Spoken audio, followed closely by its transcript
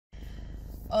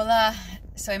Hola,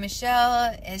 soy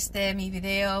Michelle. Este es mi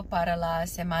video para la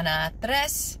semana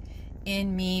 3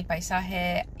 en mi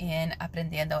paisaje en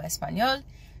aprendiendo español.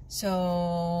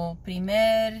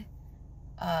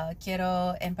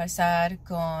 Quiero empezar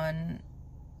con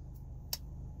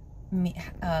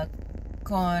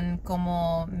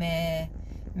cómo me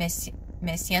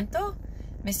siento.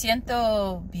 Me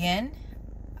siento bien.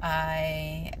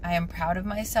 I am proud of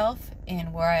myself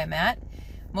and where I am at.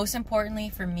 Most importantly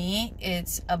for me,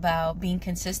 it's about being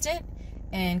consistent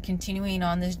and continuing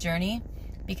on this journey,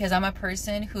 because I'm a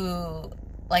person who,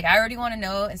 like, I already want to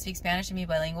know and speak Spanish and be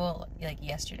bilingual like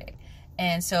yesterday.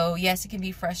 And so yes, it can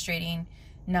be frustrating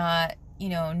not,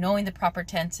 knowing the proper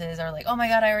tenses, or like, oh my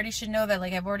God, I already should know that.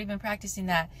 Like, I've already been practicing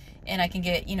that, and I can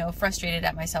get, frustrated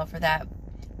at myself for that.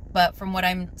 But from what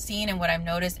I'm seeing and what I've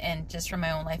noticed, and just from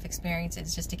my own life experience,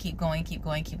 is just to keep going,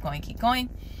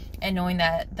 and knowing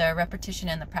that the repetition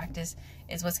and the practice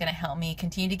is what's going to help me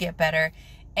continue to get better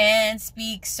and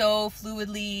speak so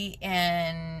fluidly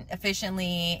and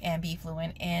efficiently and be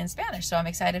fluent in Spanish. So I'm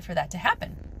excited for that to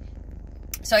happen.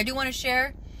 So I do want to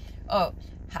share, yo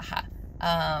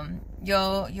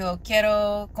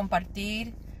quiero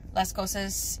compartir las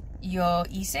cosas yo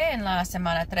hice en la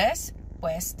semana 3.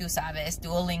 Pues tú sabes,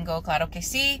 Duolingo, claro que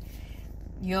sí.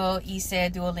 Yo hice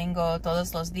Duolingo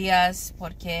todos los días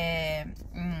porque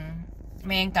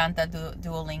me encanta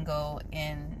Duolingo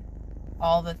in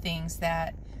all the things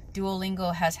that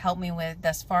Duolingo has helped me with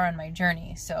thus far on my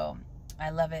journey. So I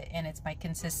love it, and it's my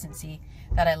consistency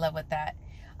that I love with that.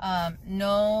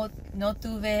 No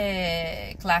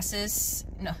tuve clases,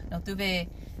 no tuve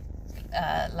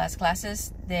las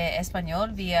clases de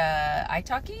español vía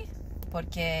italki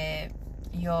porque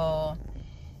yo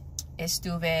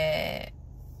estuve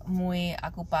muy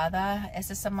ocupada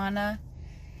esta semana,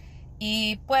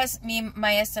 y pues mi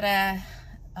maestra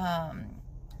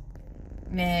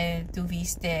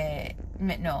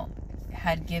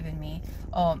had given me,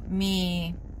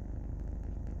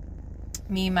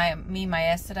 mi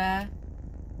maestra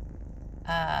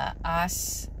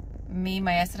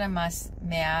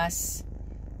me has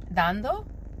dado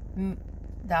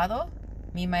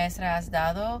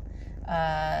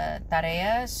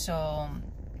tareas. So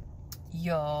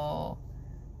yo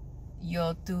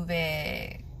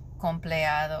tuve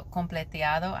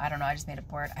completeado. I don't know, I just made up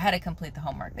a word. I had to complete the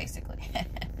homework basically.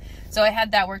 So I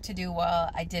had that work to do while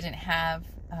I didn't have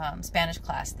Spanish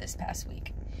class this past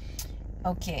week.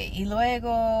 Okay, y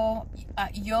luego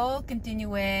yo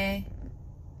continué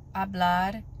a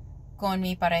hablar con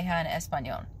mi pareja en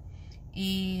español,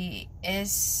 y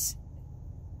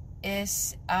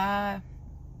ha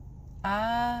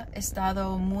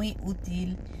estado muy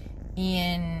útil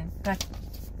en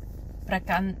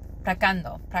practicando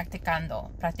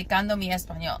mi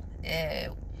español.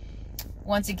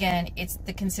 Once again, it's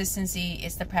the consistency,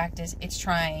 it's the practice, it's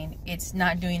trying, it's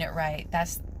not doing it right.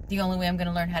 That's the only way I'm going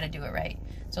to learn how to do it right.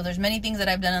 So there's many things that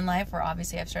I've done in life where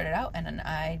obviously I've started out and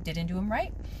I didn't do them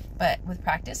right, but with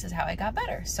practice is how I got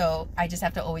better. So I just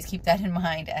have to always keep that in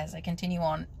mind as I continue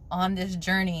on this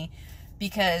journey,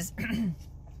 because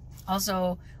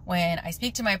also when I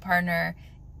speak to my partner,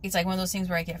 it's like one of those things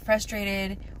where I get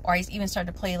frustrated, or I even start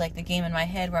to play like the game in my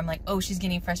head where I'm like, oh, she's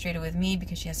getting frustrated with me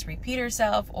because she has to repeat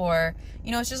herself, or,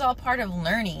 it's just all part of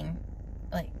learning.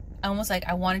 Like, almost like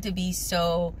I want it to be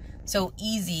so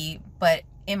easy, but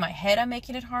in my head I'm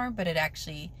making it hard, but it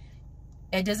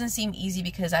doesn't seem easy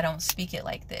because I don't speak it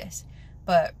like this.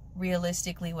 But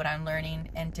realistically, what I'm learning,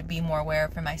 and to be more aware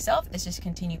for myself, is just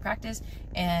continue practice.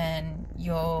 And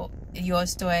yo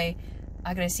estoy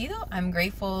agradecido. I'm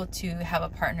grateful to have a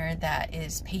partner that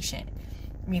is patient.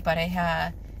 Mi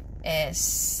pareja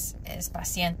es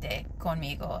paciente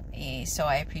conmigo, y so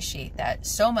I appreciate that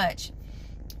so much,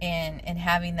 and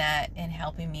having that and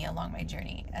helping me along my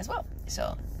journey as well.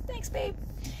 So thanks, babe.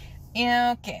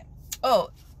 Okay.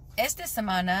 Esta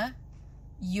semana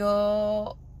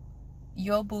yo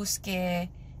busqué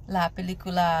la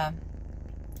película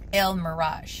El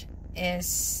Mirage.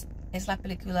 Es la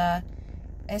película.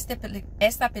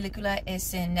 Esta película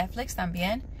es en Netflix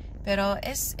también, pero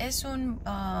es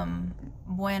una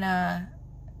buena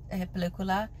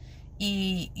película,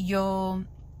 y yo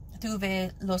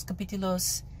tuve los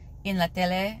capítulos en la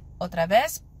tele otra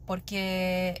vez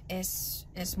porque es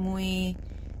muy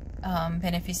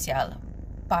beneficial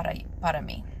para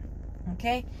mí.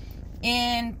 Okay.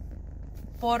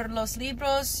 Por los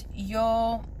libros,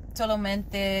 yo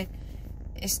solamente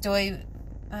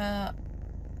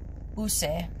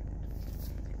usé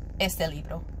este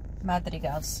libro,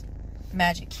 Madrigals,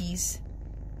 Magic Keys,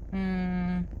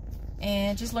 and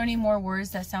just learning more words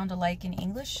that sound alike in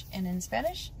English and in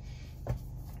Spanish.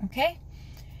 Okay.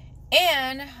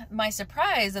 And my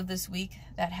surprise of this week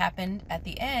that happened at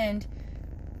the end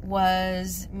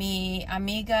was mi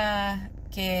amiga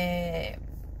que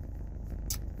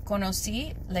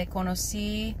le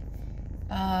conocí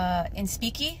en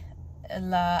Speaky,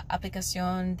 la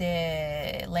aplicación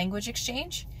de language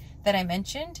exchange that I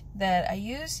mentioned that I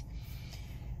use.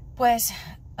 Pues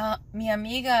mi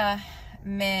amiga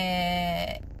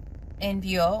me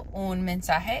envió un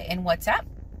mensaje en WhatsApp,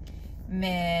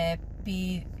 me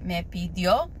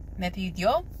pidió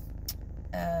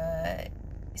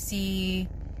si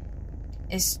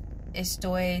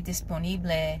estoy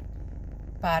disponible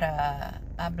para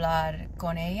hablar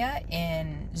con ella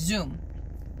en Zoom,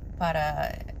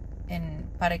 para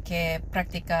que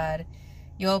practicar.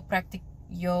 Yo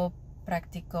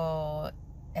practico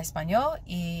español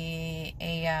y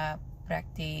ella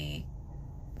practica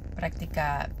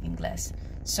inglés.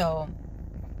 So,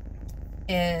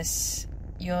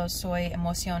 yo soy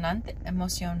emocionante.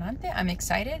 I'm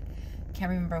excited. Can't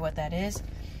remember what that is.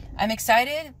 I'm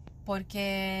excited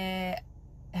porque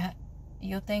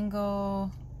yo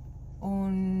tengo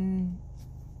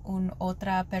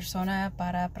otra persona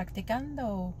para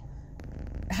practicando.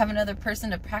 I have another person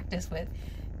to practice with.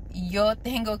 Yo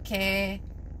tengo que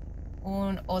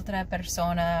otra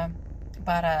persona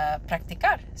para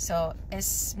practicar. So,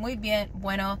 es muy bien,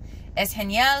 bueno, es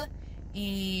genial.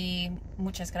 Y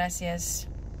muchas gracias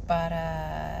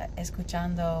para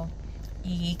escuchando.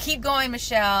 Y keep going,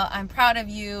 Michelle. I'm proud of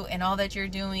you and all that you're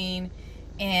doing.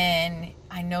 And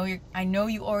I know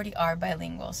you already are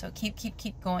bilingual. So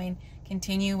keep going.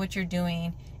 Continue what you're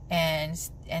doing and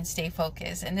stay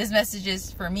focused. And this message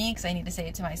is for me because I need to say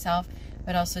it to myself,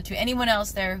 but also to anyone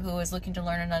else there who is looking to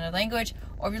learn another language,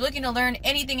 or if you're looking to learn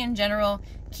anything in general,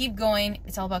 keep going.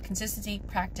 It's all about consistency,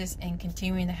 practice, and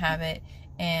continuing the habit.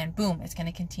 And boom, it's going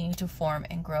to continue to form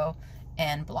and grow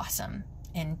and blossom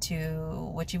into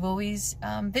what you've always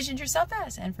visioned yourself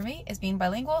as. And for me, it's being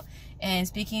bilingual and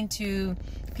speaking to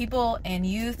people and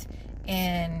youth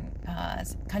in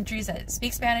countries that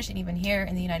speak Spanish, and even here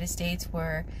in the United States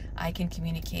where I can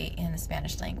communicate in the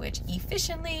Spanish language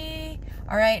efficiently.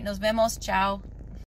 All right, nos vemos. Ciao.